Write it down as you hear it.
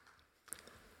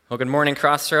Well, good morning,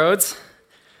 Crossroads.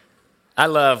 I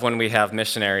love when we have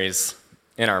missionaries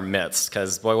in our midst,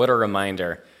 because, boy, what a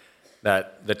reminder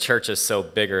that the church is so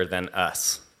bigger than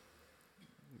us.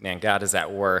 Man, God is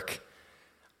at work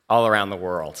all around the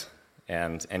world,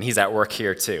 and He's at work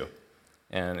here too.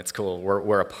 And it's cool.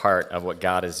 We're a part of what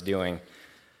God is doing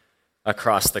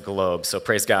across the globe. So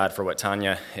praise God for what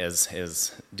Tanya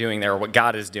is doing there, or what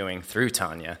God is doing through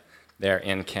Tanya there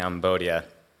in Cambodia.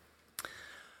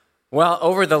 Well,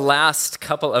 over the last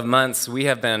couple of months, we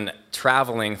have been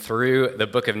traveling through the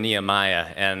book of Nehemiah,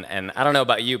 and I don't know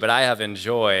about you, but I have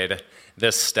enjoyed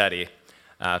this study.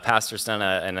 Pastor's done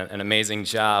an amazing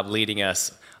job leading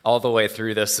us all the way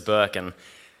through this book, and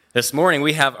this morning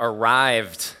we have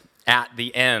arrived at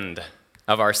the end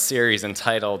of our series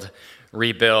entitled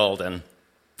Rebuild. And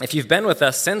if you've been with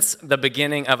us since the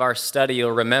beginning of our study,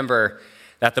 you'll remember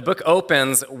that the book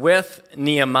opens with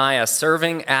Nehemiah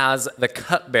serving as the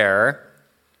cupbearer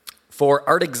for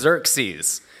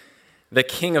Artaxerxes, the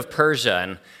king of Persia.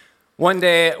 And one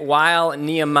day, while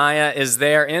Nehemiah is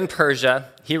there in Persia,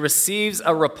 he receives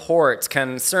a report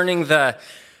concerning the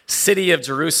city of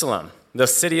Jerusalem, the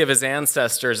city of his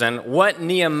ancestors, and what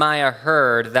Nehemiah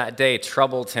heard that day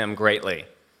troubled him greatly.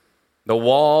 The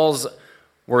walls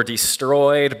were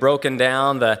destroyed, broken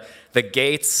down, the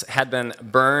gates had been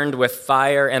burned with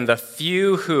fire, and the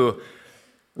few who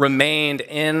remained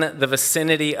in the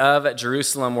vicinity of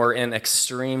Jerusalem were in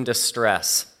extreme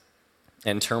distress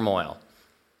and turmoil.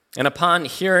 And upon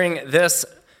hearing this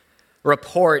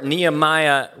report,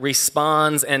 Nehemiah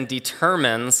responds and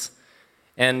determines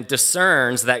and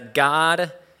discerns that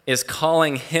God is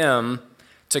calling him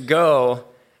to go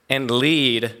and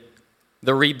lead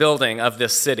the rebuilding of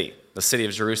this city, the city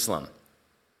of Jerusalem.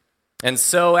 And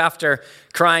so after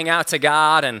crying out to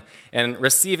God and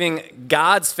receiving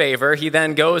God's favor, he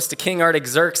then goes to King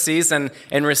Artaxerxes and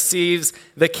receives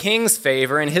the king's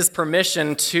favor and his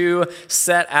permission to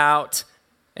set out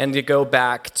and to go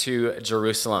back to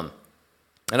Jerusalem.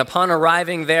 And upon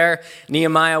arriving there,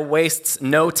 Nehemiah wastes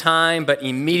no time, but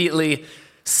immediately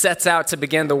sets out to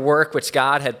begin the work which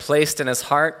God had placed in his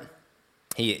heart.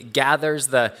 He gathers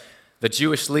the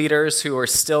Jewish leaders who are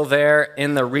still there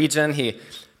in the region. He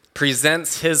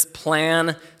presents his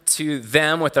plan to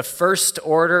them with the first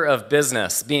order of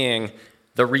business being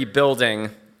the rebuilding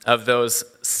of those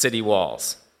city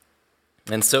walls.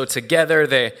 And so together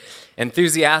they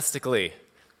enthusiastically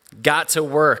got to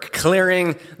work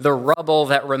clearing the rubble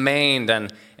that remained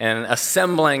and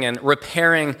assembling and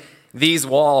repairing these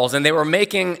walls. And they were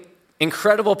making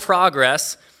incredible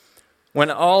progress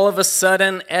when all of a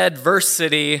sudden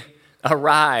adversity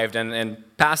arrived, and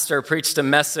Pastor preached a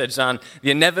message on the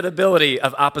inevitability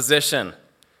of opposition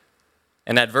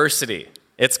and adversity.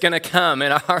 It's going to come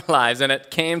in our lives, and it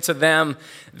came to them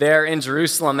there in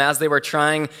Jerusalem as they were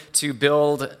trying to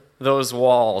build those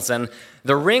walls. And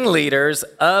the ringleaders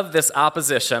of this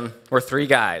opposition were three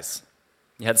guys.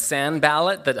 You had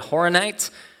Sanballat the Horonite,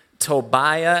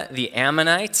 Tobiah the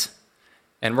Ammonite,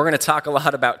 and we're going to talk a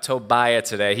lot about Tobiah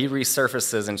today. He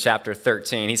resurfaces in chapter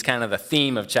 13. He's kind of the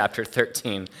theme of chapter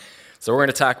 13. So we're going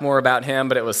to talk more about him,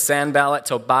 but it was Sanballat,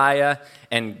 Tobiah,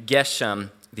 and Geshem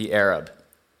the Arab.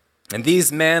 And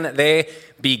these men, they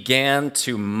began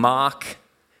to mock,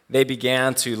 they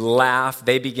began to laugh,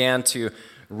 they began to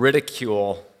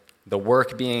ridicule the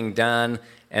work being done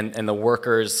and the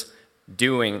workers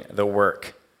doing the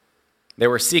work. They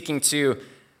were seeking to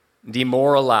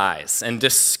demoralize and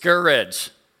discourage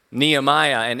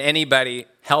Nehemiah and anybody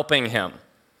helping him.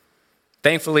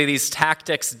 Thankfully, these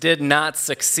tactics did not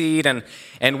succeed,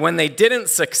 and when they didn't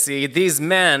succeed, these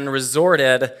men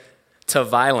resorted to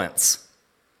violence.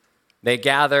 They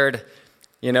gathered,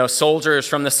 soldiers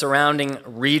from the surrounding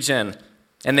region,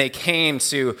 and they came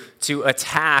to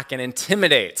attack and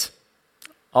intimidate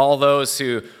all those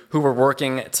who were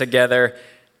working together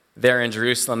there in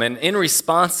Jerusalem. And in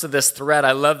response to this threat,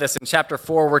 I love this. In chapter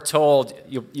 4, we're told,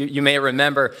 you may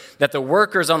remember, that the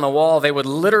workers on the wall, they would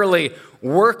literally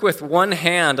work with one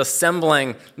hand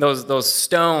assembling those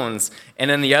stones, and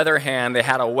in the other hand, they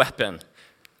had a weapon,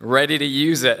 ready to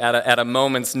use it at a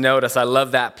moment's notice. I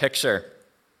love that picture.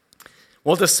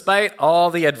 Well, despite all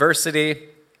the adversity,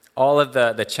 all of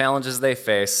the challenges they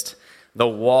faced, the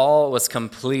wall was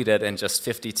completed in just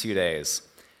 52 days.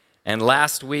 And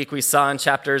last week we saw in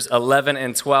chapters 11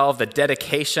 and 12 the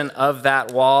dedication of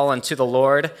that wall unto the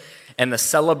Lord and the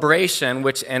celebration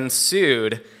which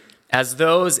ensued as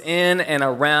those in and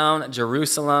around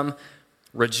Jerusalem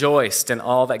rejoiced in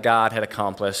all that God had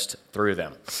accomplished through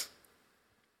them.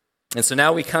 And so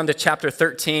now we come to chapter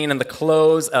 13 and the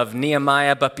close of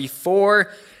Nehemiah. But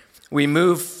before we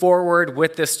move forward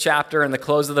with this chapter and the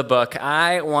close of the book,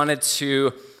 I wanted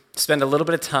to spend a little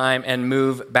bit of time and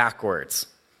move backwards.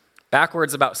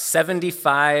 Backwards about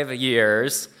 75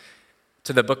 years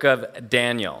to the book of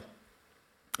Daniel.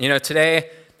 You know, today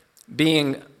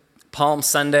being Palm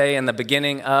Sunday and the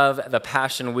beginning of the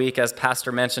Passion Week, as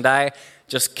Pastor mentioned, I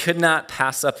just could not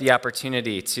pass up the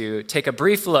opportunity to take a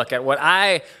brief look at what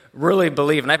I really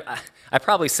believe, and I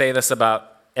probably say this about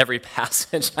every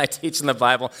passage I teach in the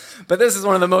Bible, but this is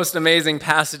one of the most amazing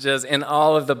passages in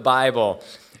all of the Bible,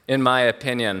 in my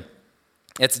opinion.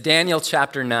 It's Daniel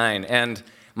chapter 9, and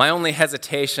my only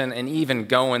hesitation in even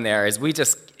going there is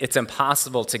it's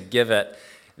impossible to give it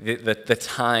the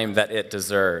time that it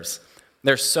deserves.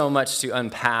 There's so much to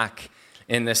unpack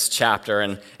in this chapter,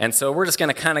 and so we're just going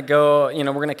to kind of go,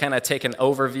 we're going to kind of take an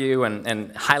overview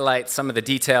and highlight some of the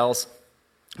details.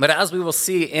 But as we will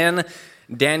see in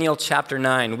Daniel chapter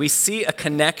 9, we see a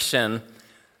connection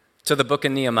to the book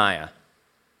of Nehemiah.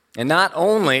 And not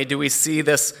only do we see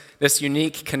this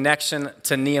unique connection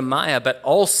to Nehemiah, but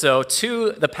also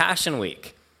to the Passion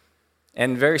Week,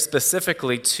 and very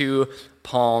specifically to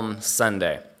Palm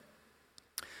Sunday.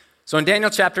 So in Daniel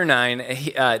chapter 9,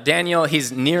 Daniel,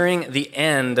 he's nearing the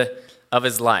end of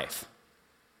his life.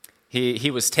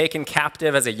 He was taken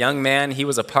captive as a young man. He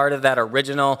was a part of that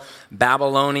original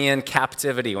Babylonian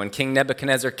captivity when King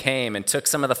Nebuchadnezzar came and took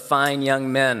some of the fine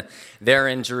young men there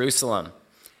in Jerusalem.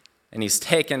 And he's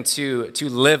taken to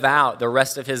live out the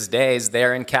rest of his days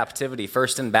there in captivity,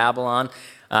 first in Babylon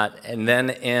and then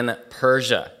in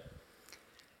Persia.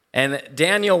 And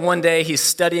Daniel, one day, he's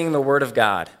studying the Word of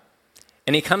God.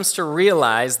 And he comes to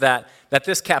realize that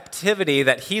this captivity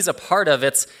that he's a part of,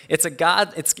 it's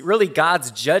really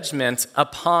God's judgment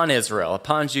upon Israel,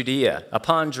 upon Judea,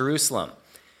 upon Jerusalem.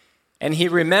 And he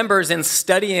remembers in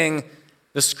studying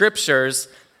the scriptures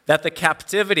that the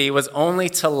captivity was only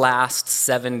to last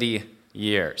 70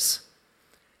 years.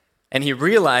 And he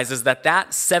realizes that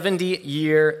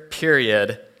 70-year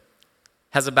period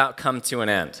has about come to an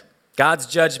end. God's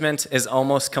judgment is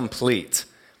almost complete.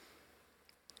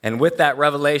 And with that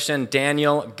revelation,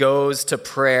 Daniel goes to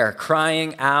prayer,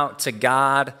 crying out to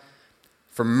God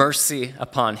for mercy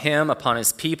upon him, upon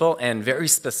his people, and very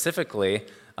specifically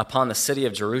upon the city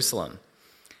of Jerusalem.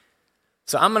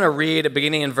 So I'm going to read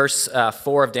beginning in verse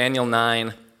 4 of Daniel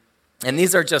 9, and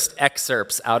these are just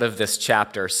excerpts out of this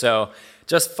chapter. So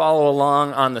just follow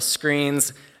along on the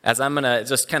screens as I'm going to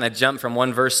just kind of jump from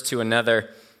one verse to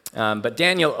another. But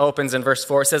Daniel opens in verse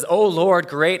 4. It says, "O Lord,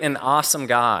 great and awesome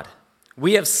God,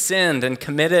 we have sinned and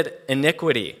committed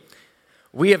iniquity.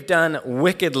 We have done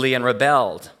wickedly and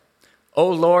rebelled. O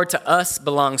Lord, to us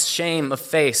belongs shame of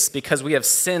face because we have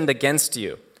sinned against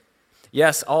you.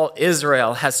 Yes, all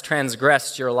Israel has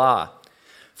transgressed your law.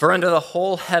 For under the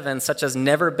whole heaven such has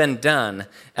never been done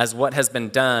as what has been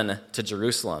done to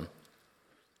Jerusalem.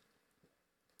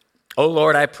 O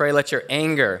Lord, I pray, let your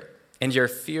anger and your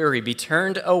fury be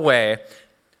turned away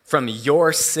from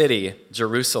your city,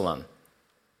 Jerusalem."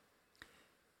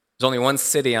 There's only one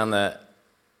city on the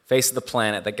face of the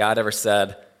planet that God ever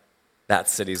said, that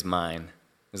city's mine,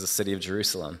 is the city of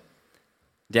Jerusalem.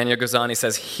 Daniel goes on, he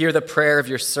says, "Hear the prayer of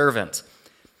your servant,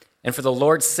 and for the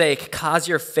Lord's sake, cause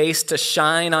your face to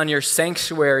shine on your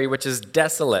sanctuary, which is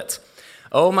desolate.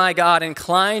 O my God,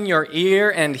 incline your ear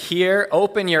and hear,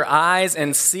 open your eyes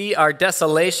and see our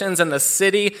desolations in the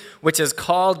city which is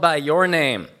called by your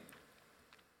name.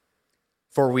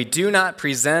 For we do not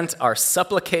present our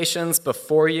supplications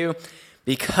before you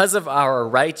because of our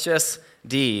righteous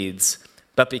deeds,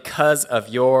 but because of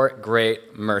your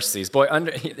great mercies." Boy,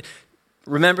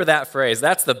 remember that phrase.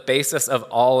 That's the basis of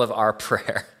all of our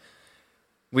prayer.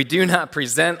 We do not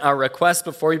present our requests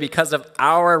before you because of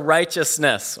our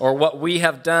righteousness or what we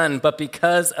have done, but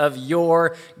because of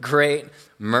your great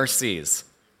mercies.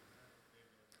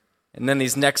 And then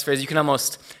these next phrases, you can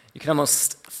almost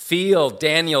feel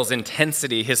Daniel's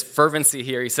intensity, his fervency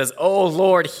here. He says, "O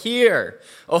Lord, hear.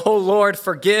 O Lord,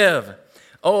 forgive.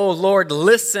 O Lord,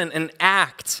 listen and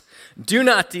act. Do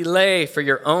not delay for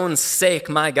your own sake,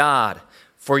 my God,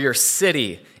 for your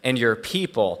city and your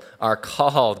people are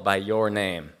called by your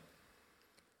name."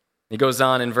 He goes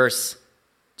on in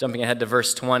jumping ahead to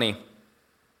verse 20.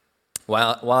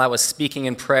 While I was speaking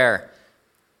in prayer,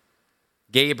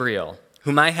 Gabriel,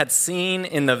 whom I had seen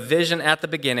in the vision at the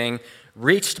beginning,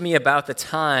 reached me about the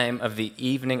time of the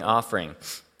evening offering.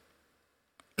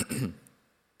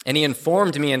 And he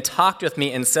informed me and talked with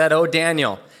me and said, "O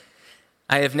Daniel,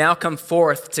 I have now come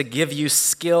forth to give you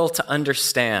skill to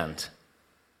understand.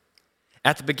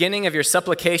 At the beginning of your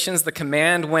supplications, the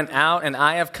command went out, and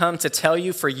I have come to tell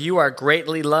you, for you are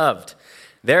greatly loved.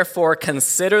 Therefore,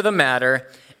 consider the matter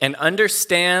and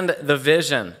understand the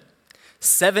vision.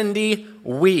 70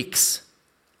 weeks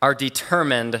are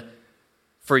determined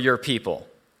for your people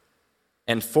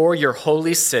and for your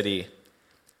holy city,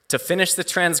 to finish the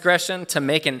transgression, to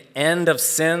make an end of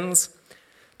sins,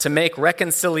 to make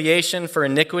reconciliation for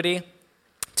iniquity,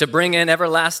 to bring in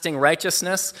everlasting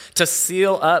righteousness, to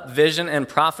seal up vision and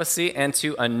prophecy, and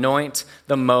to anoint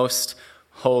the most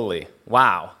holy.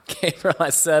 Wow. Gabriel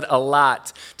has said a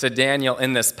lot to Daniel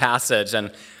in this passage,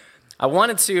 and I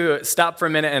wanted to stop for a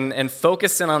minute and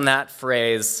focus in on that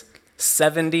phrase,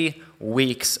 70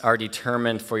 weeks are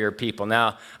determined for your people.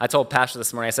 Now, I told Pastor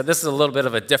this morning, I said, this is a little bit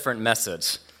of a different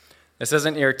message. This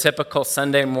isn't your typical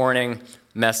Sunday morning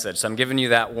message, so I'm giving you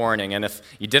that warning. And if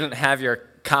you didn't have your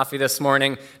coffee this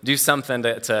morning, do something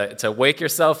to wake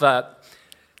yourself up.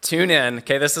 Tune in.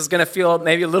 Okay, this is going to feel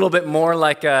maybe a little bit more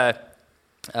like a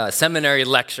seminary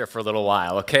lecture for a little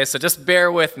while. Okay, so just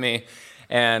bear with me,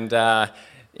 and try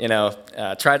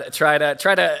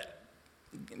to.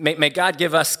 May God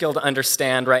give us skill to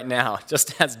understand right now,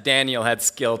 just as Daniel had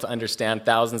skill to understand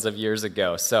thousands of years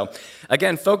ago. So,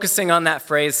 again, focusing on that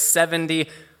phrase, 70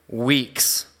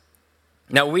 weeks.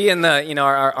 Now, we in the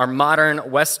our modern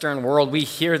Western world, we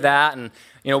hear that, and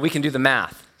we can do the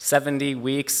math. 70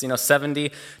 weeks,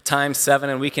 70 times 7,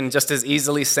 and we can just as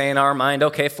easily say in our mind,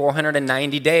 okay,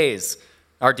 490 days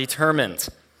are determined.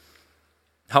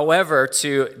 However,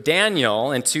 to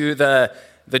Daniel and to the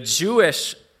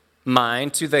Jewish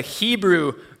mind, to the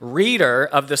Hebrew reader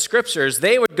of the scriptures,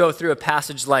 they would go through a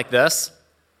passage like this,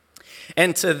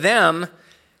 and to them,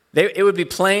 it would be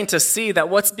plain to see that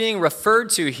what's being referred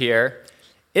to here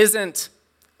isn't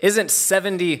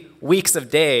 70 weeks of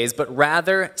days, but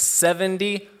rather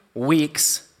 70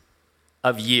 weeks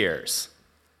of years.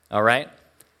 All right?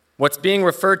 What's being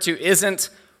referred to isn't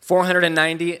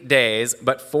 490 days,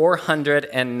 but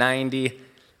 490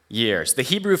 years. The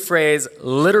Hebrew phrase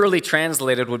literally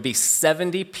translated would be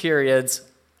 70 periods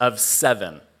of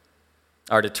 7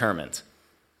 are determined.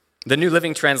 The New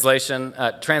Living Translation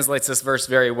translates this verse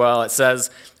very well. It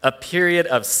says, a period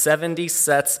of 70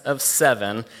 sets of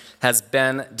 7 has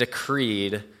been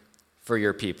decreed for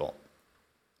your people.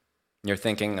 You're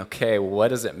thinking, okay, what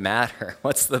does it matter?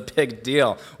 What's the big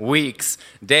deal? Weeks,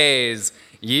 days,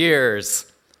 years.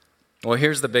 Well,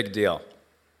 here's the big deal.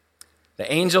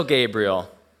 The angel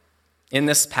Gabriel, in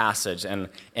this passage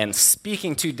and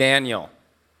speaking to Daniel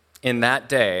in that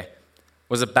day,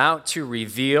 was about to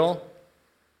reveal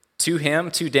to him,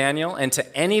 to Daniel, and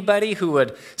to anybody who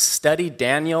would study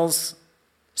Daniel's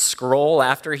scroll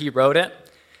after he wrote it,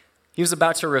 he was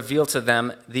about to reveal to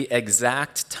them the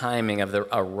exact timing of the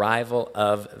arrival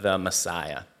of the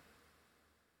Messiah.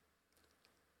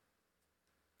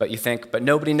 But you think, but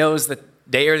nobody knows the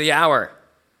day or the hour.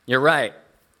 You're right,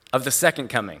 of the second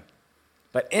coming.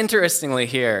 But interestingly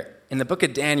here, in the book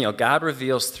of Daniel, God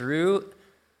reveals through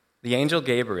the angel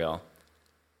Gabriel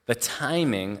the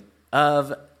timing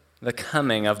of the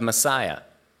coming of Messiah.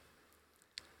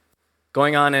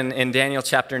 Going on in Daniel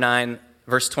chapter 9,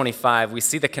 verse 25, we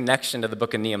see the connection to the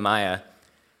book of Nehemiah.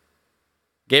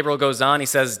 Gabriel goes on, he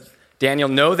says, Daniel,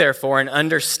 know therefore and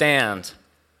understand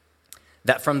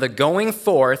that from the going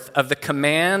forth of the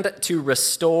command to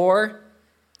restore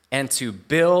and to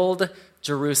build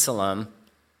Jerusalem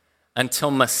until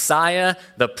Messiah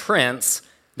the Prince,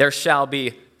 there shall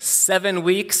be 7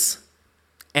 weeks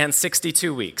and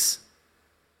 62 weeks.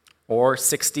 Or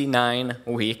 69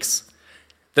 weeks.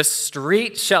 The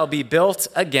street shall be built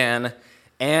again,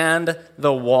 and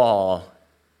the wall,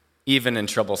 even in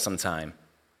troublesome time.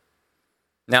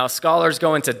 Now, scholars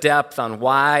go into depth on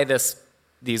why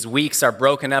these weeks are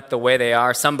broken up the way they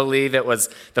are. Some believe it was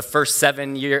the first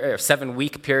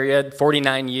 7-week period,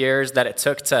 49 years that it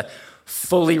took to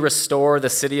fully restore the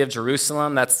city of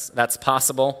Jerusalem. That's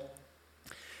possible.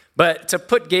 But to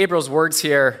put Gabriel's words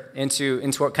here into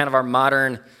kind of our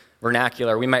modern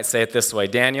vernacular, we might say it this way.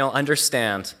 Daniel,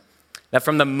 understand that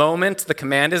from the moment the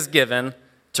command is given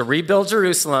to rebuild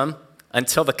Jerusalem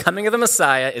until the coming of the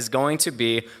Messiah is going to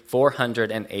be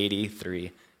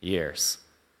 483 years.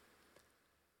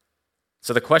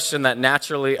 So the question that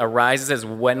naturally arises is,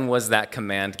 when was that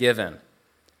command given?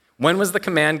 When was the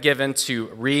command given to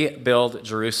rebuild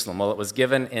Jerusalem? Well, it was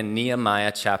given in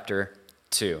Nehemiah chapter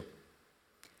 2.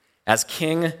 As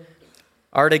King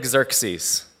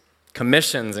Artaxerxes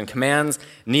commissions and commands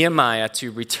Nehemiah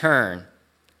to return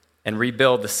and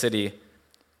rebuild the city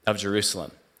of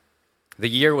Jerusalem. The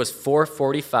year was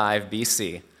 445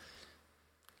 BC.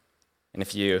 And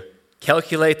if you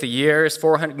calculate the years,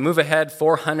 move ahead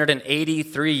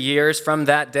 483 years from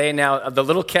that day. Now, the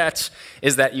little catch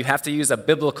is that you have to use a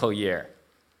biblical year,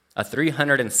 a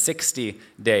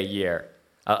 360-day year.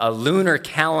 a lunar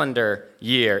calendar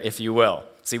year, if you will.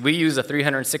 See, we use a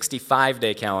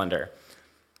 365-day calendar.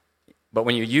 But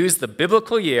when you use the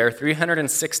biblical year,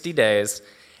 360 days,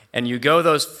 and you go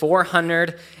those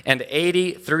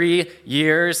 483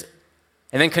 years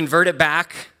and then convert it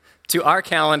back to our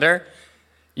calendar,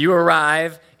 you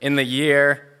arrive in the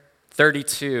year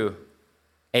 32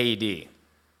 AD,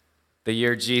 the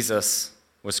year Jesus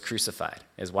was crucified.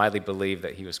 It is widely believed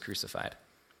that he was crucified.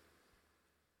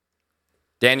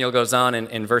 Daniel goes on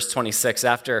in verse 26,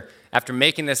 after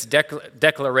making this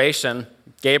declaration,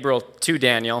 Gabriel to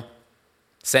Daniel,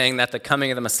 saying that the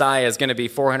coming of the Messiah is going to be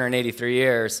 483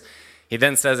 years, he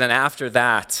then says, and after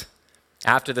that,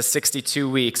 after the 62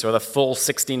 weeks or the full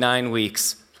 69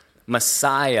 weeks,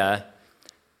 Messiah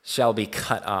shall be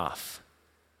cut off.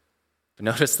 But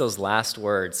notice those last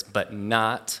words, but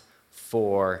not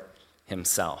for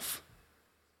himself.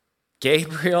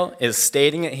 Gabriel is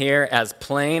stating it here as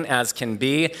plain as can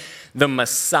be. The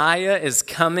Messiah is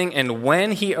coming, and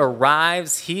when he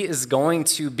arrives, he is going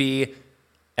to be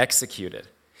executed.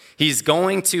 He's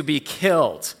going to be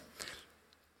killed,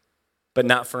 but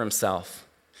not for himself.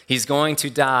 He's going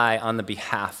to die on the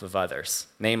behalf of others,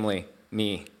 namely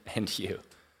me and you.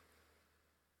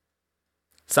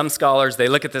 Some scholars, they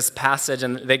look at this passage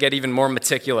and they get even more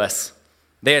meticulous.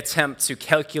 They attempt to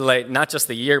calculate not just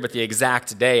the year, but the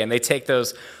exact day, and they take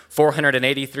those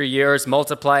 483 years,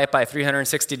 multiply it by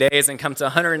 360 days, and come to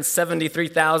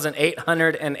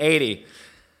 173,880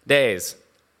 days.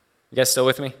 You guys still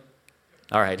with me?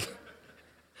 All right.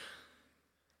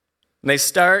 And they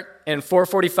start in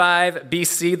 445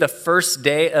 BC, the first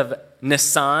day of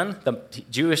Nisan, the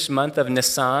Jewish month of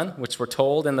Nisan, which we're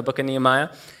told in the book of Nehemiah.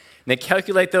 And they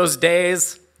calculate those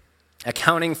days,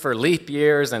 accounting for leap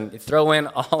years, and throw in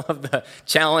all of the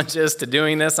challenges to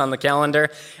doing this on the calendar,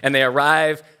 and they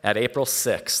arrive at April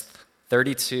 6th,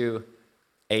 32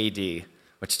 AD,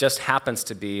 which just happens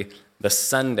to be the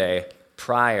Sunday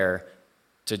prior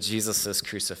to Jesus'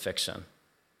 crucifixion,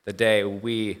 the day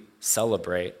we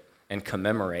celebrate and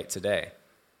commemorate today,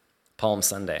 Palm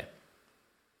Sunday.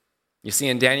 You see,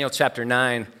 in Daniel chapter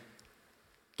 9,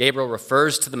 Gabriel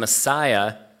refers to the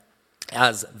Messiah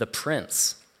as the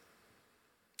Prince.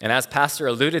 And as Pastor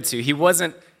alluded to, he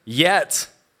wasn't yet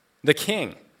the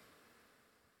king.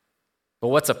 But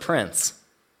what's a prince?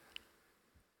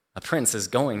 A prince is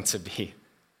going to be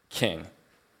king.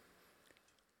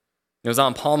 It was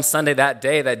on Palm Sunday that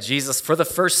day that Jesus, for the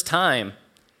first time,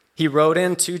 he rode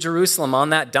into Jerusalem on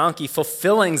that donkey,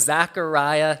 fulfilling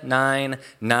Zechariah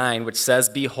 9:9, which says,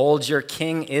 "Behold, your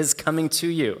king is coming to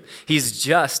you. He's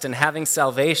just and having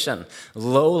salvation,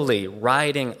 lowly,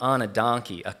 riding on a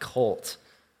donkey, a colt,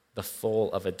 the foal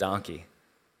of a donkey."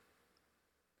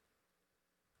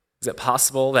 Is it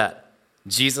possible that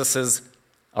Jesus'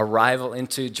 arrival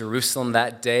into Jerusalem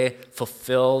that day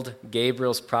fulfilled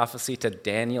Gabriel's prophecy to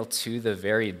Daniel to the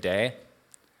very day?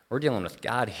 We're dealing with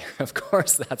God here. Of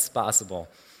course that's possible.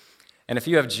 And if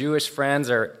you have Jewish friends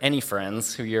or any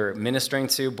friends who you're ministering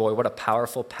to, boy, what a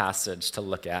powerful passage to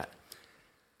look at.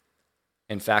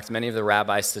 In fact, many of the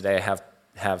rabbis today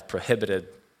have prohibited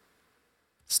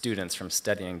students from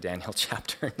studying Daniel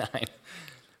chapter 9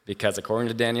 because according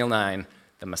to Daniel 9,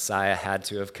 the Messiah had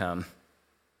to have come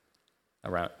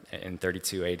around in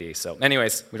 32 AD. So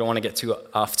anyways, we don't want to get too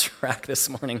off track this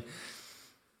morning.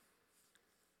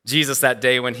 Jesus, that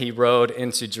day when he rode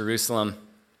into Jerusalem,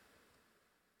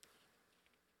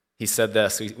 he said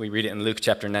this. We read it in Luke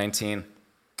chapter 19.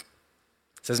 It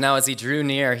says, "Now as he drew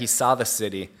near, he saw the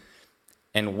city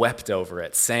and wept over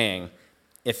it, saying,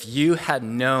 'If you had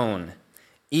known,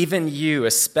 even you,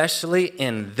 especially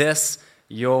in this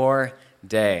your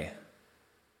day.'"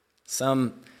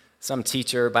 Some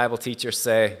Bible teachers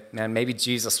say, man, maybe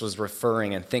Jesus was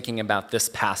referring and thinking about this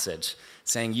passage,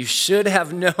 saying, you should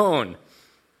have known,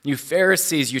 you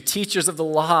Pharisees, you teachers of the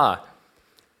law,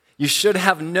 you should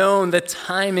have known the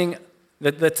time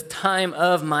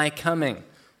of my coming.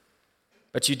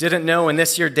 But you didn't know in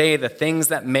this your day the things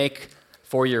that make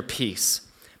for your peace.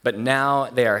 But now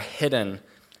they are hidden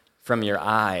from your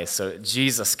eyes. So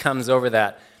Jesus comes over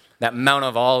that Mount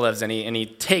of Olives, and he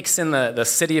takes in the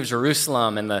city of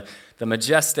Jerusalem and the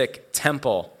majestic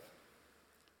temple.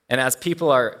 And as people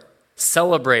are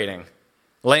celebrating,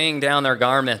 laying down their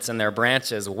garments and their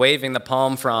branches, waving the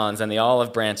palm fronds and the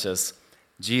olive branches,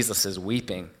 Jesus is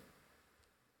weeping,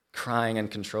 crying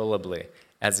uncontrollably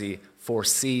as he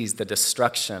foresees the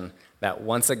destruction that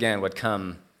once again would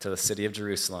come to the city of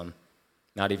Jerusalem,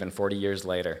 not even 40 years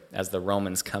later, as the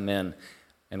Romans come in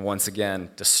and once again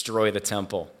destroy the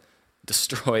temple,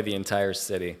 destroy the entire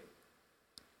city.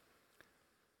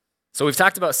 So we've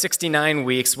talked about 69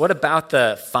 weeks. What about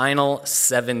the final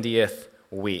 70th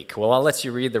week? Well, I'll let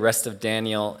you read the rest of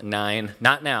Daniel 9,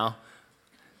 not now,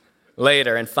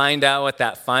 later, and find out what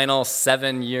that final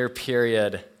 7-year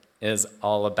period is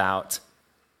all about.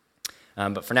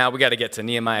 But for now, we got to get to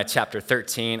Nehemiah chapter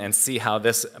 13 and see how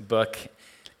this book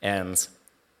ends.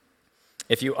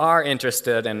 If you are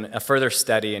interested in a further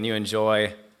study and you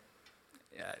enjoy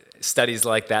studies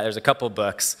like that, there's a couple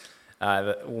books.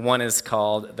 One is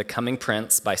called The Coming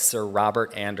Prince by Sir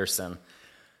Robert Anderson.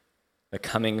 The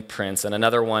Coming Prince. And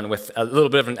another one with a little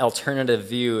bit of an alternative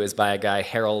view is by a guy,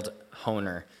 Harold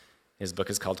Hoehner. His book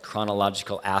is called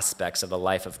Chronological Aspects of the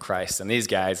Life of Christ. And these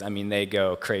guys, I mean, they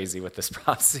go crazy with this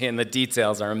prophecy, and the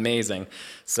details are amazing.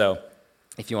 So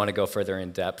if you want to go further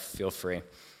in depth, feel free.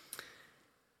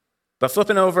 But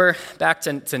flipping over back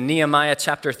to Nehemiah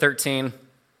chapter 13,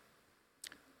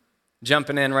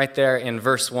 jumping in right there in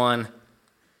verse 1. It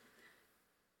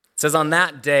says, on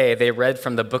that day, they read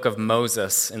from the book of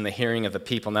Moses in the hearing of the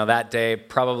people. Now that day,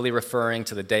 probably referring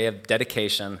to the day of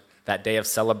dedication, that day of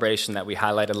celebration that we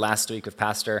highlighted last week with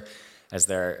Pastor, as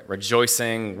they're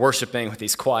rejoicing, worshiping with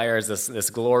these choirs, this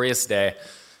glorious day.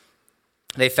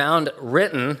 They found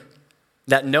written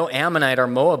that no Ammonite or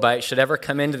Moabite should ever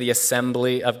come into the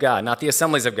assembly of God. Not the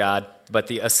assemblies of God, but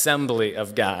the assembly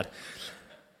of God.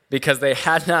 Because they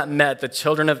had not met the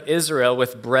children of Israel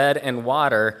with bread and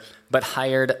water, but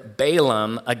hired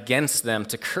Balaam against them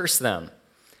to curse them.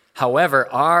 However,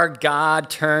 our God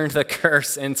turned the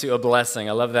curse into a blessing.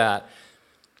 I love that.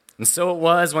 And so it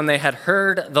was when they had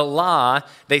heard the law,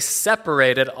 they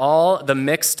separated all the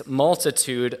mixed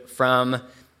multitude from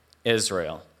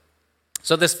Israel.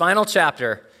 So this final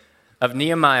chapter of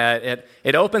Nehemiah,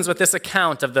 it opens with this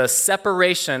account of the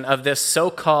separation of this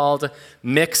so-called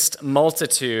mixed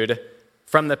multitude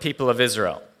from the people of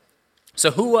Israel.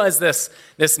 So who was this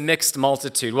mixed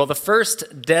multitude? Well, the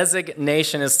first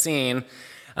designation is seen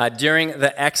during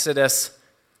the Exodus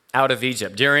out of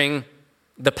Egypt, during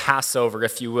the Passover,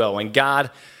 if you will, when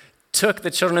God took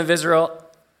the children of Israel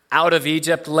out of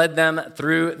Egypt, led them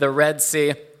through the Red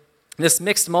Sea. This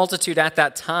mixed multitude at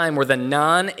that time were the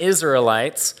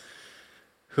non-Israelites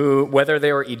who, whether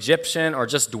they were Egyptian or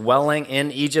just dwelling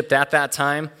in Egypt at that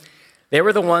time, they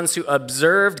were the ones who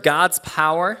observed God's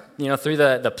power, through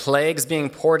the plagues being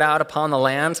poured out upon the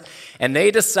land, and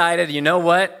they decided, you know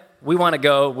what, we want to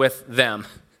go with them.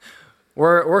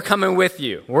 We're coming with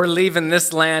you. We're leaving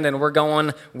this land and we're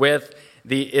going with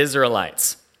the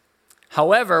Israelites.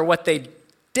 However, what they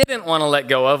didn't want to let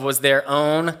go of was their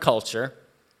own culture,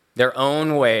 their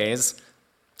own ways,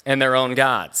 and their own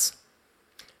gods.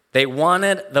 They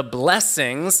wanted the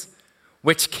blessings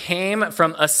which came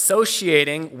from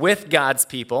associating with God's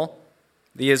people,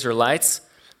 the Israelites,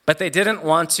 but they didn't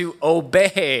want to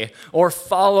obey or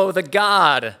follow the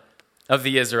God of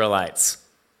the Israelites.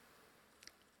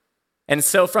 And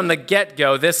so from the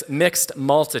get-go, this mixed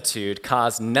multitude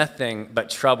caused nothing but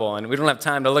trouble. And we don't have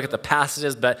time to look at the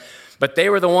passages, but they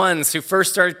were the ones who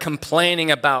first started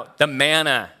complaining about the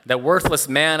manna, the worthless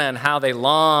manna, and how they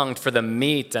longed for the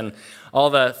meat and all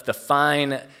the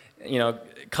fine,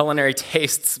 culinary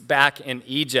tastes back in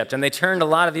Egypt. And they turned a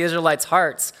lot of the Israelites'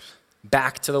 hearts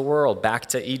back to the world, back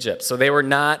to Egypt. So they were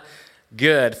not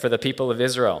good for the people of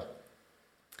Israel.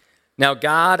 Now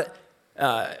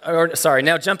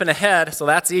now jumping ahead, so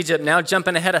that's Egypt. Now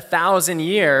jumping ahead 1,000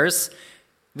 years,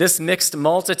 this mixed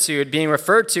multitude being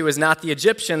referred to is not the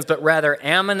Egyptians, but rather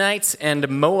Ammonites and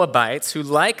Moabites who,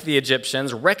 like the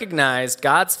Egyptians, recognized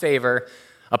God's favor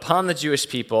upon the Jewish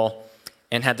people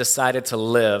and had decided to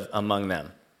live among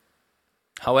them.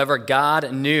 However,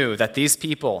 God knew that these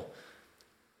people,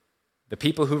 the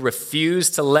people who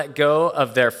refused to let go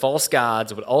of their false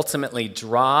gods, would ultimately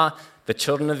draw the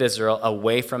children of Israel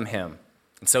away from him.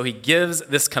 And so he gives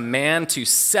this command to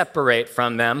separate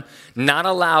from them, not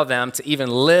allow them to even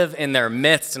live in their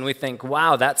midst. And we think,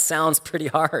 wow, that sounds pretty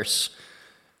harsh.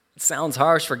 It sounds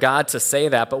harsh for God to say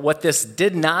that. But what this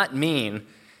did not mean,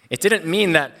 it didn't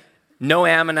mean that no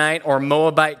Ammonite or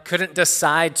Moabite couldn't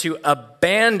decide to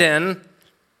abandon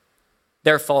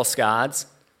their false gods,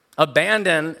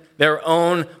 abandon their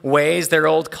own ways, their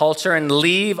old culture, and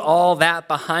leave all that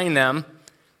behind them,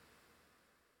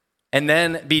 and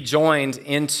then be joined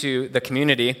into the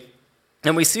community.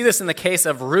 And we see this in the case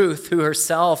of Ruth, who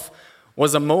herself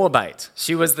was a Moabite.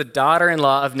 She was the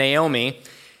daughter-in-law of Naomi.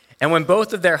 And when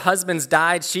both of their husbands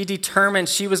died, she determined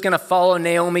she was going to follow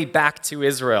Naomi back to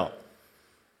Israel.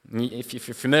 If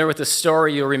you're familiar with the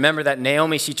story, you'll remember that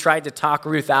Naomi, she tried to talk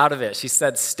Ruth out of it. She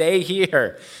said, stay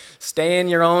here. Stay in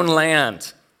your own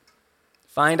land.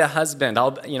 Find a husband.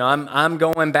 I'm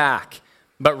going back.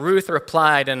 But Ruth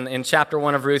replied, and in chapter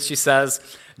 1 of Ruth, she says,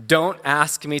 "Don't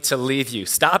ask me to leave you.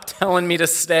 Stop telling me to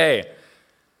stay.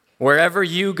 Wherever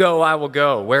you go, I will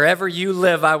go. Wherever you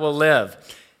live, I will live.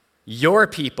 Your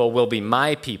people will be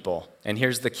my people." And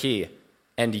here's the key,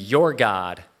 "and your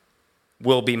God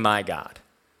will be my God."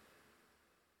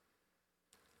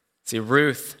 See,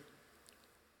 Ruth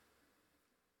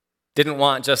didn't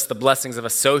want just the blessings of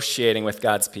associating with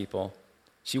God's people.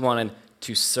 She wanted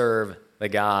to serve the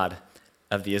God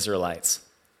of the Israelites.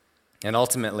 And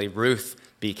ultimately, Ruth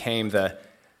became the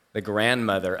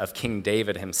grandmother of King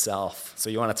David himself. So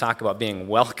you want to talk about being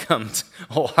welcomed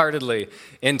wholeheartedly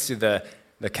into the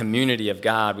community of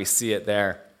God. We see it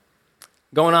there.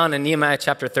 Going on in Nehemiah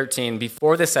chapter 13,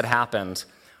 before this had happened,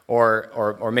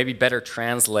 or maybe better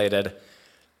translated,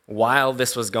 while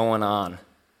this was going on,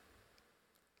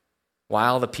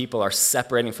 while the people are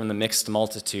separating from the mixed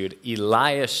multitude,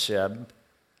 Eliashib,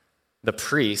 the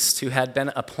priest, who had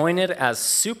been appointed as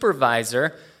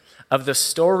supervisor of the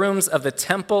storerooms of the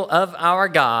temple of our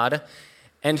God,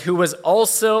 and who was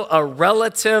also a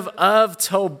relative of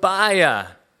Tobiah.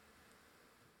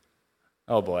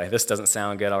 Oh boy, this doesn't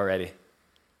sound good already.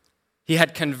 He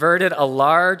had converted a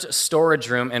large storage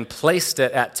room and placed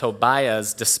it at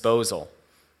Tobiah's disposal.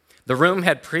 The room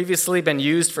had previously been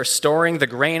used for storing the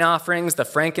grain offerings, the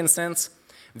frankincense,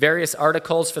 various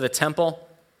articles for the temple.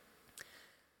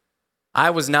 I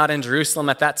was not in Jerusalem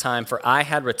at that time, for I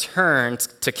had returned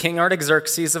to King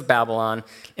Artaxerxes of Babylon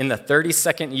in the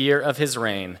 32nd year of his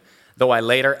reign, though I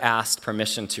later asked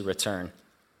permission to return.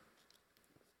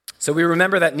 So we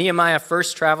remember that Nehemiah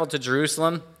first traveled to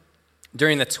Jerusalem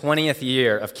during the 20th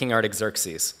year of King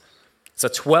Artaxerxes. So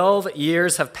 12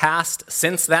 years have passed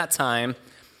since that time,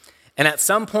 and at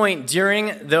some point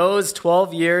during those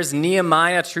 12 years,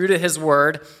 Nehemiah, true to his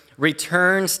word,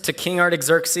 returns to King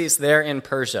Artaxerxes there in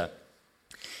Persia.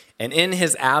 And in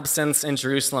his absence in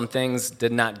Jerusalem, things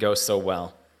did not go so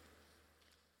well.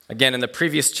 Again, in the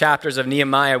previous chapters of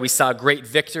Nehemiah, we saw great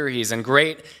victories and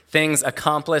great things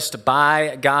accomplished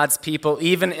by God's people,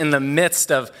 even in the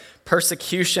midst of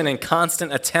persecution and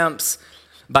constant attempts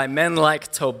by men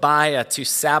like Tobiah to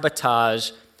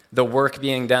sabotage the work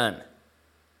being done.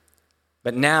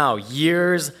 But now,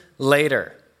 years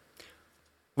later,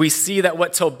 we see that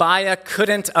what Tobiah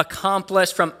couldn't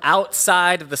accomplish from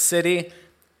outside of the city,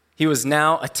 he was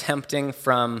now attempting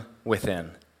from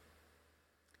within.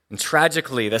 And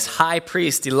tragically, this high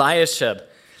priest, Eliashib,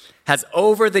 has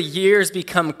over the years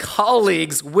become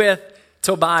colleagues with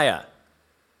Tobiah,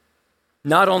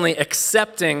 not only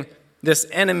accepting this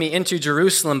enemy into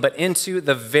Jerusalem, but into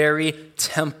the very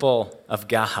temple of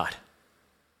God.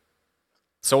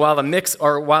 So while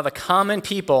the common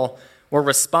people were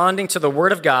responding to the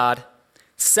word of God,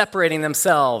 separating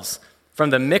themselves from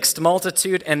the mixed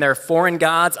multitude and their foreign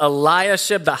gods,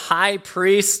 Eliashib, the high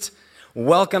priest,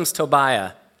 welcomes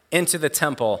Tobiah into the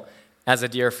temple as a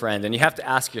dear friend. And you have to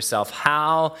ask yourself,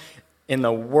 how in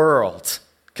the world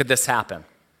could this happen?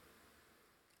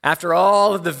 After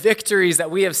all of the victories that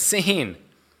we have seen,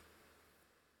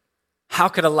 how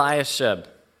could Eliashib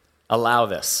allow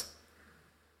this?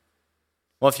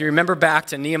 Well, if you remember back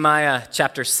to Nehemiah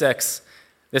chapter 6,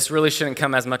 this really shouldn't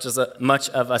come as much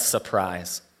of a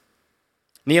surprise.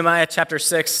 Nehemiah chapter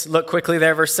 6, look quickly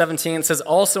there, verse 17, says,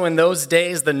 "Also in those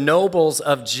days the nobles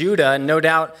of Judah," and no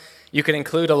doubt you could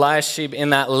include Eliashib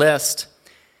in that list,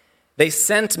 "they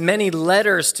sent many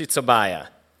letters to Tobiah,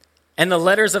 and the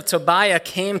letters of Tobiah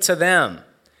came to them,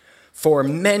 for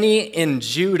many in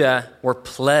Judah were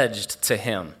pledged to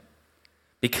him,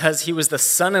 because he was the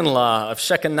son-in-law of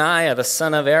Shechaniah, the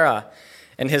son of Erah,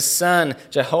 and his son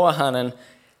Jehohanan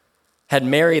had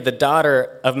married the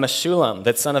daughter of Meshullam,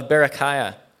 the son of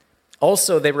Berechiah.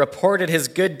 Also, they reported his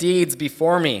good deeds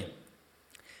before me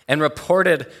and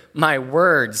reported my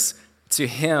words to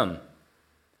him.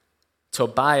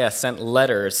 Tobiah sent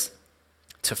letters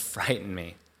to frighten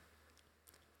me."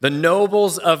 The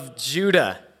nobles of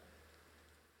Judah,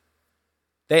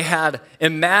 they had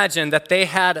imagined that they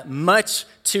had much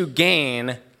to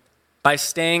gain by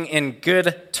staying in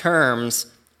good terms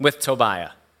with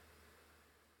Tobiah.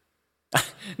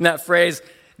 In that phrase,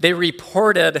 they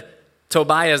reported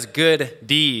Tobiah's good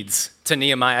deeds to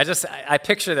Nehemiah. I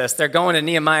picture this. They're going to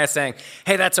Nehemiah saying,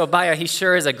 "Hey, that Tobiah, he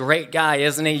sure is a great guy,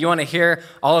 isn't he? You want to hear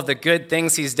all of the good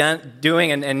things he's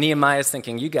doing?" And Nehemiah's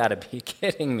thinking, "You got to be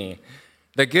kidding me.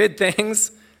 The good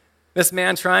things? This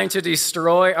man trying to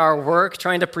destroy our work,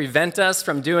 trying to prevent us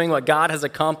from doing what God has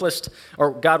accomplished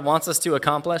or God wants us to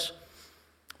accomplish?"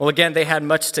 Well, again, they had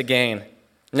much to gain.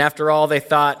 And after all, they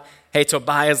thought, hey,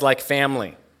 Tobiah's like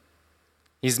family.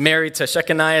 He's married to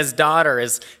Shechaniah's daughter.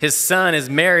 His son is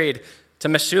married to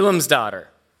Meshullam's daughter.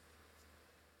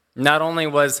 Not only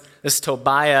was this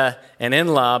Tobiah an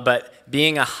in-law, but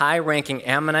being a high-ranking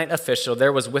Ammonite official,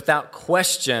 there was without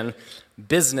question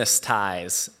business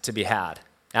ties to be had.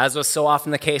 As was so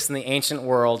often the case in the ancient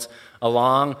world,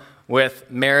 along with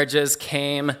marriages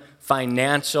came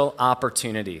financial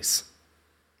opportunities.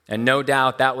 And no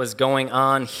doubt that was going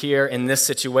on here in this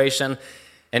situation.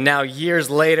 And now years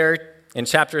later, in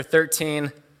chapter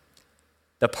 13,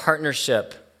 the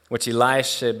partnership which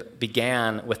Eliashib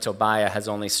began with Tobiah has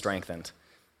only strengthened.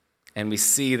 And we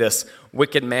see this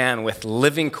wicked man with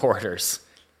living quarters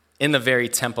in the very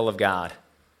temple of God.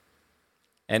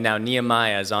 And now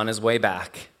Nehemiah is on his way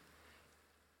back,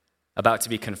 about to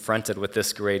be confronted with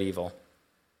this great evil.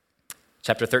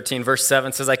 Chapter 13, verse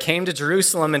 7 says, I came to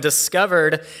Jerusalem and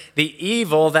discovered the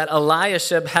evil that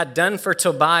Eliashib had done for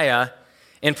Tobiah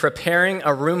in preparing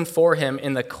a room for him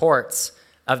in the courts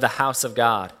of the house of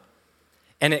God.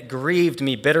 And it grieved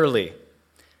me bitterly.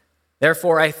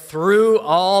 Therefore, I threw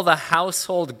all the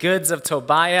household goods of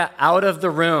Tobiah out of the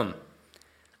room.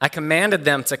 I commanded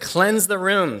them to cleanse the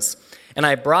rooms, and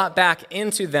I brought back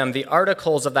into them the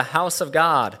articles of the house of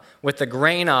God with the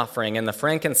grain offering and the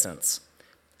frankincense.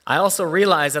 I also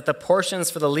realized that the portions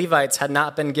for the Levites had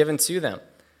not been given to them,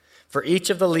 for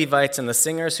each of the Levites and the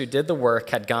singers who did the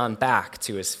work had gone back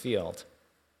to his field.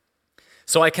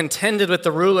 So I contended with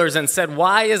the rulers and said,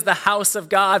 why is the house of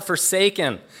God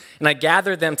forsaken? And I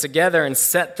gathered them together and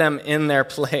set them in their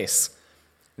place.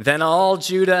 Then all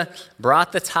Judah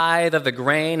brought the tithe of the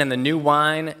grain and the new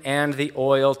wine and the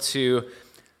oil to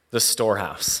the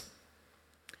storehouse.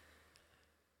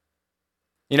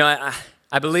 You know,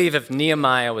 I believe if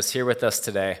Nehemiah was here with us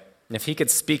today, and if he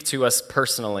could speak to us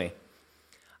personally,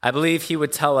 I believe he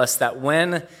would tell us that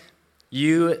when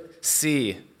you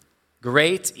see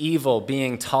great evil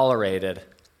being tolerated,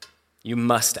 you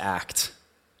must act.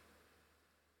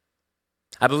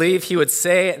 I believe he would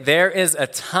say there is a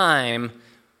time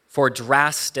for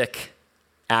drastic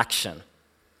action.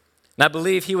 And I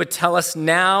believe he would tell us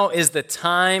now is the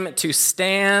time to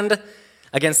stand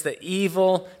against the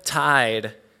evil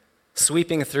tide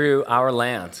sweeping through our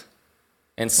land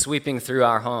and sweeping through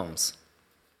our homes.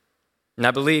 And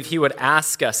I believe he would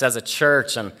ask us as a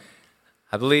church, and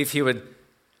I believe he would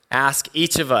ask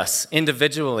each of us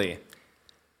individually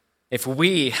if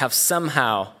we have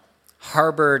somehow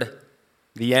harbored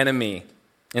the enemy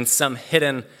in some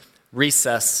hidden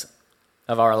recess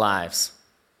of our lives.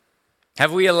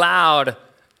 Have we allowed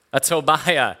a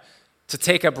Tobiah to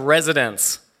take up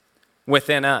residence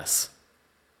within us?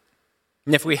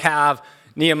 And if we have,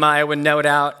 Nehemiah would no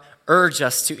doubt urge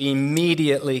us to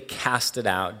immediately cast it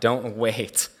out. Don't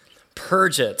wait.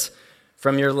 Purge it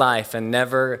from your life and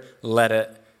never let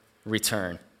it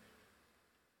return.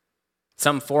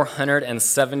 Some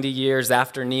 470 years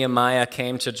after Nehemiah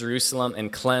came to Jerusalem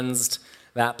and cleansed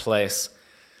that place,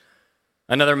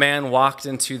 another man walked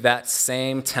into that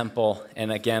same temple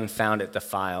and again found it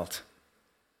defiled.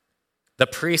 The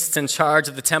priests in charge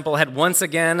of the temple had once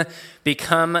again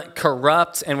become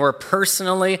corrupt and were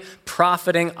personally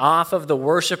profiting off of the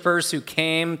worshipers who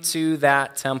came to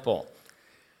that temple.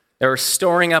 They were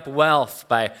storing up wealth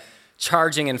by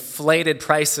charging inflated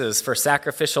prices for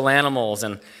sacrificial animals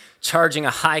and charging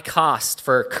a high cost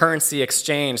for currency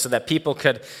exchange so that people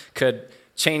could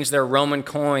change their Roman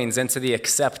coins into the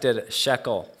accepted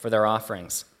shekel for their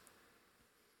offerings.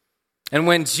 And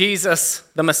when Jesus,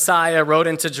 the Messiah, rode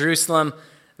into Jerusalem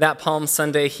that Palm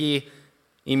Sunday, he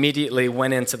immediately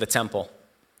went into the temple.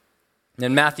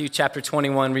 In Matthew chapter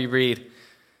 21, we read,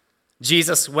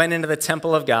 Jesus went into the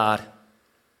temple of God,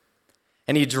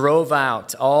 and he drove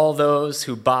out all those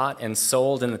who bought and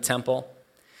sold in the temple.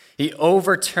 He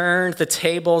overturned the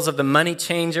tables of the money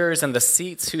changers and the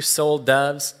seats who sold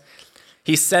doves.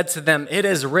 He said to them, "It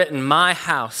is written, my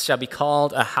house shall be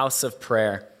called a house of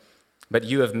prayer, but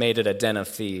you have made it a den of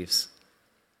thieves."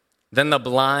 Then the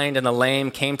blind and the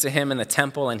lame came to him in the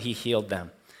temple, and he healed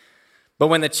them. But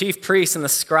when the chief priests and the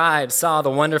scribes saw the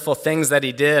wonderful things that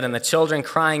he did, and the children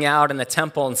crying out in the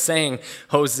temple and saying,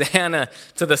 "Hosanna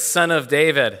to the Son of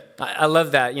David." I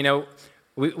love that. You know,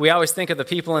 we always think of the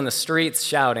people in the streets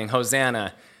shouting,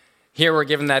 "Hosanna." Here we're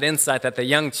given that insight that the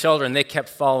young children, they kept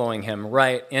following him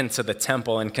right into the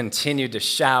temple and continued to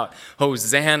shout,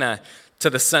 "Hosanna to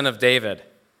the Son of David."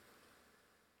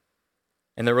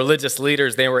 And the religious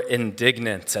leaders, they were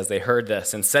indignant as they heard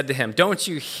this and said to him, "Don't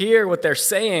you hear what they're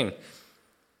saying?"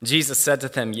 Jesus said to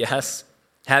them, "Yes,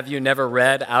 have you never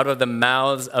read, out of the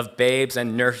mouths of babes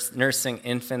and nursing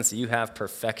infants you have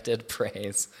perfected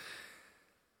praise?"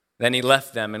 Then he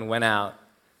left them and went out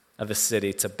of the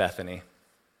city to Bethany.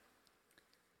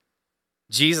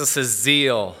 Jesus'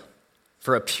 zeal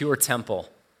for a pure temple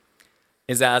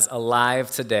is as alive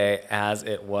today as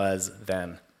it was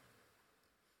then.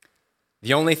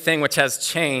 The only thing which has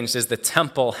changed is the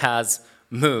temple has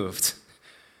moved.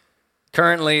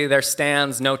 Currently, there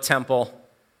stands no temple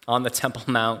on the Temple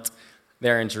Mount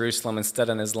there in Jerusalem. Instead,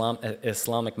 an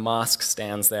Islamic mosque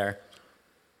stands there.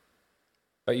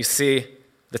 But you see,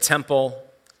 the temple,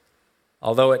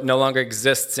 although it no longer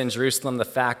exists in Jerusalem, the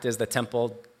fact is the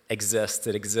temple exists.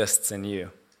 It exists in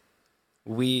you.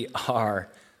 We are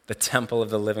the temple of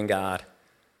the living God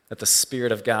that the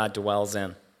Spirit of God dwells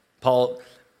in. Paul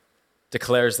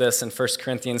declares this in 1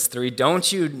 Corinthians 3.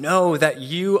 Don't you know that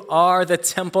you are the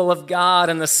temple of God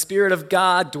and the Spirit of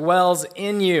God dwells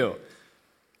in you?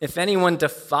 If anyone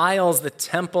defiles the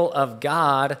temple of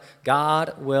God,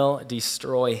 God will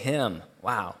destroy him.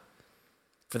 Wow.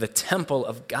 For the temple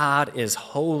of God is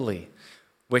holy,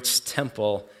 which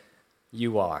temple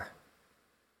you are.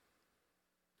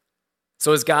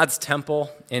 So is God's temple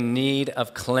in need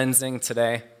of cleansing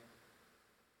today?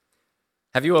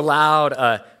 Have you allowed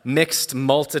a mixed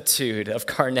multitude of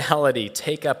carnality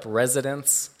take up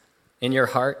residence in your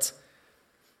heart?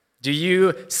 Do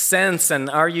you sense and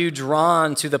are you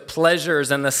drawn to the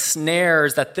pleasures and the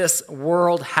snares that this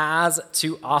world has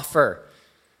to offer?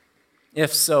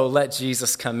 If so, let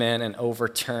Jesus come in and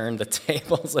overturn the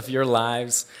tables of your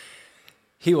lives.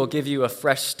 He will give you a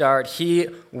fresh start. He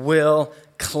will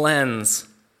cleanse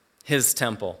his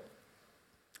temple.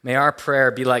 May our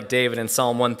prayer be like David in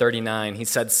Psalm 139. He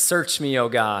said, "Search me, O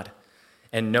God,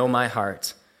 and know my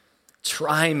heart.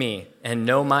 Try me and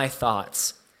know my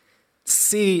thoughts.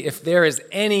 See if there is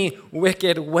any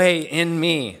wicked way in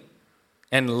me,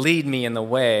 and lead me in the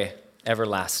way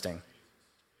everlasting."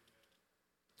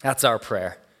 That's our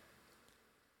prayer.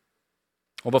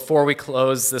 Well, before we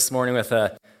close this morning with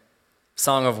a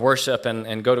song of worship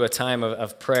and go to a time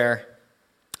of prayer,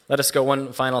 let us go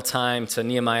one final time to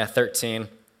Nehemiah 13.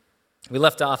 We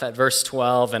left off at verse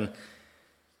 12, and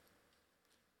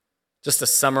just to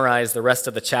summarize the rest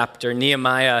of the chapter,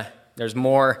 Nehemiah, there's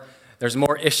more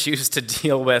issues to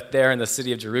deal with there in the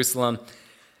city of Jerusalem,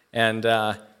 and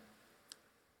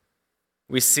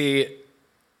we see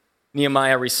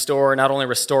Nehemiah not only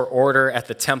restore order at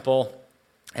the temple,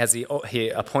 as he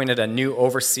appointed a new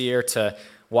overseer to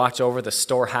watch over the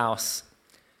storehouse.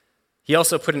 He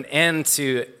also put an end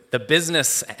to the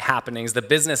business happenings, the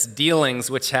business dealings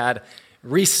which had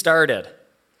restarted.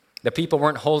 The people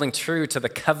weren't holding true to the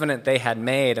covenant they had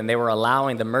made, and they were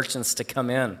allowing the merchants to come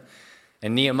in.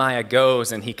 And Nehemiah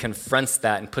goes and he confronts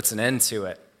that and puts an end to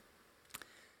it.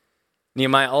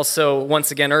 Nehemiah also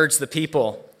once again urged the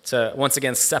people to once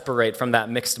again separate from that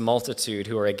mixed multitude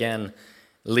who are again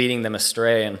leading them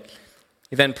astray. And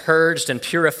he then purged and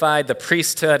purified the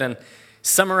priesthood and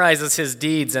summarizes his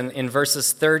deeds in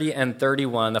verses 30 and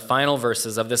 31, the final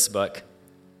verses of this book.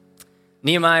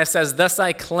 Nehemiah says, "Thus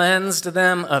I cleansed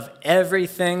them of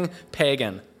everything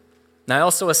pagan. And I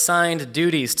also assigned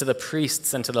duties to the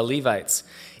priests and to the Levites,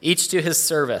 each to his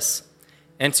service,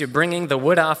 and to bringing the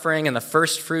wood offering and the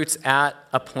first fruits at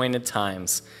appointed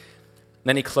times."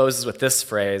 Then he closes with this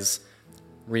phrase,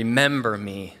 "Remember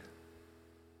me,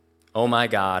 O my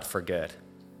God, for good."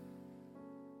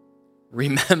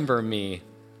 Remember me,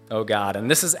 O God. And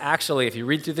this is actually, if you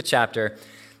read through the chapter,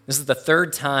 this is the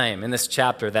third time in this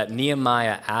chapter that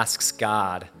Nehemiah asks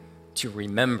God to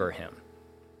remember him.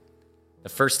 The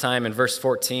first time in verse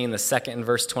 14, the second in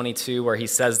verse 22, where he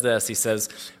says this, he says,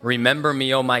 "Remember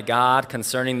me, O my God,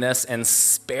 concerning this, and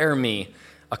spare me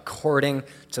according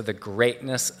to the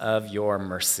greatness of your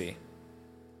mercy."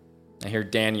 I hear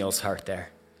Daniel's heart there.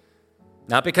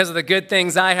 Not because of the good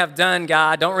things I have done,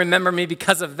 God. Don't remember me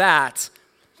because of that.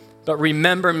 But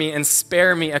remember me and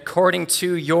spare me according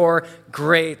to your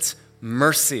great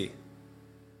mercy.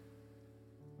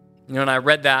 You know, and I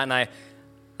read that and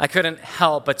I couldn't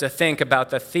help but to think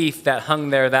about the thief that hung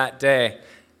there that day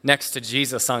next to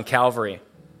Jesus on Calvary.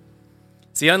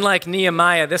 See, unlike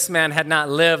Nehemiah, this man had not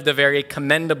lived a very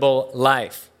commendable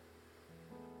life.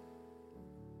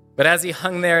 But as he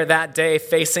hung there that day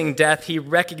facing death, he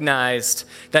recognized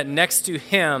that next to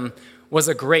him was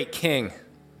a great king,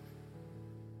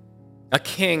 a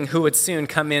king who would soon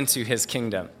come into his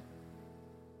kingdom.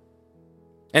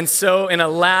 And so in a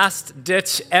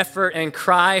last-ditch effort and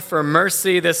cry for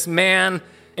mercy, this man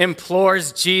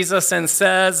implores Jesus and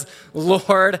says,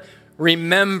 "Lord,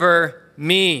 remember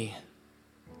me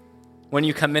when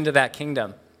you come into that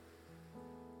kingdom."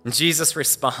 And Jesus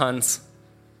responds,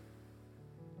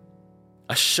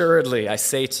 "Assuredly, I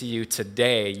say to you,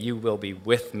 today you will be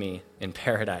with me in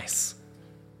paradise."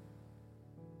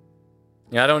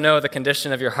 You know, I don't know the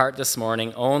condition of your heart this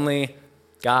morning. Only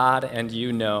God and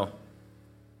you know.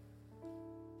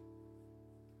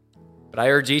 But I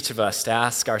urge each of us to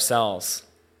ask ourselves,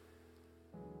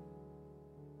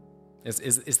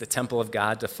 is the temple of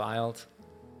God defiled?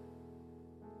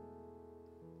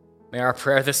 May our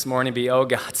prayer this morning be, oh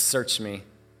God, search me.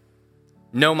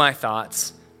 Know my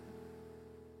thoughts.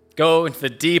 Go into the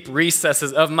deep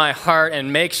recesses of my heart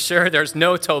and make sure there's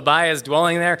no Tobias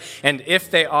dwelling there. And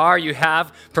if they are, you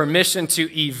have permission to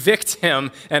evict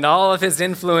him and all of his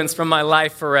influence from my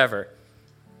life forever.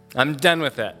 I'm done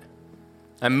with it.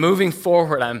 I'm moving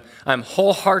forward. I'm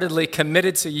wholeheartedly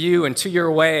committed to you and to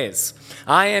your ways.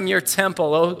 I am your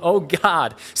temple. Oh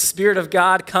God, Spirit of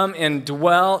God, come and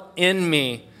dwell in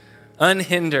me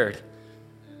unhindered,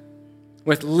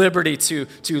 with liberty to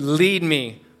lead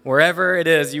me wherever it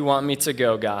is you want me to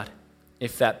go, God.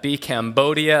 If that be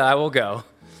Cambodia, I will go.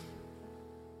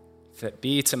 If it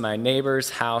be to my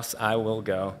neighbor's house, I will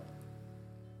go.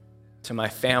 To my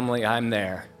family, I'm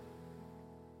there.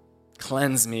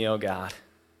 Cleanse me, O God.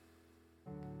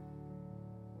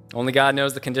 Only God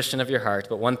knows the condition of your heart,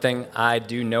 but one thing I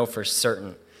do know for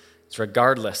certain is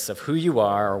regardless of who you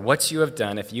are or what you have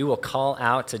done, if you will call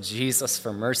out to Jesus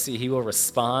for mercy, he will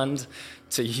respond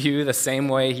to you the same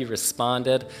way he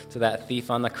responded to that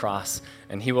thief on the cross,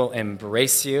 and he will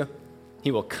embrace you.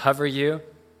 He will cover you,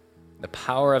 the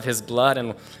power of his blood,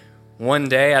 and one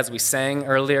day, as we sang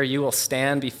earlier, you will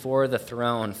stand before the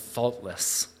throne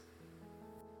faultless,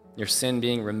 your sin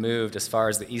being removed as far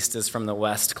as the east is from the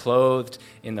west, clothed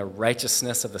in the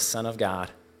righteousness of the Son of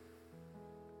God.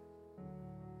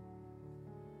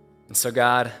 And so,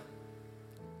 God,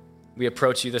 we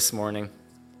approach you this morning,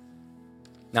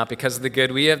 not because of the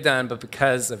good we have done, but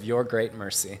because of your great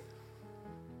mercy.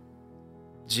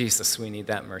 Jesus, we need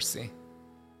that mercy.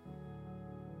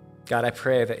 God, I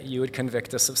pray that you would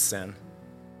convict us of sin.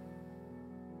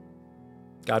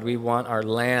 God, we want our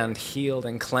land healed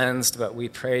and cleansed, but we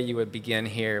pray you would begin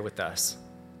here with us.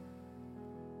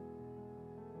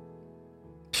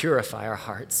 Purify our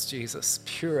hearts, Jesus.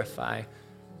 Purify.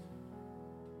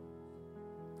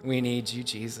 We need you,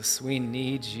 Jesus. We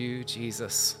need you,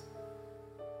 Jesus.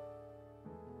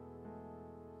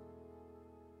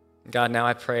 God, now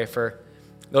I pray for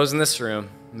those in this room,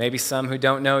 maybe some who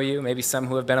don't know you, maybe some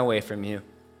who have been away from you.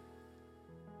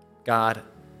 God,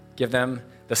 give them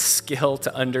the skill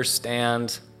to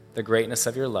understand the greatness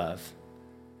of your love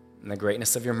and the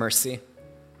greatness of your mercy.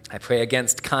 I pray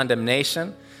against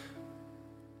condemnation,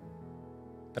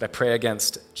 but I pray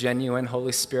against genuine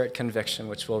Holy Spirit conviction,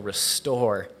 which will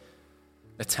restore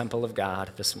the temple of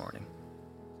God this morning.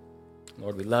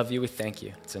 Lord, we love you. We thank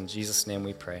you. It's in Jesus' name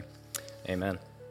we pray. Amen.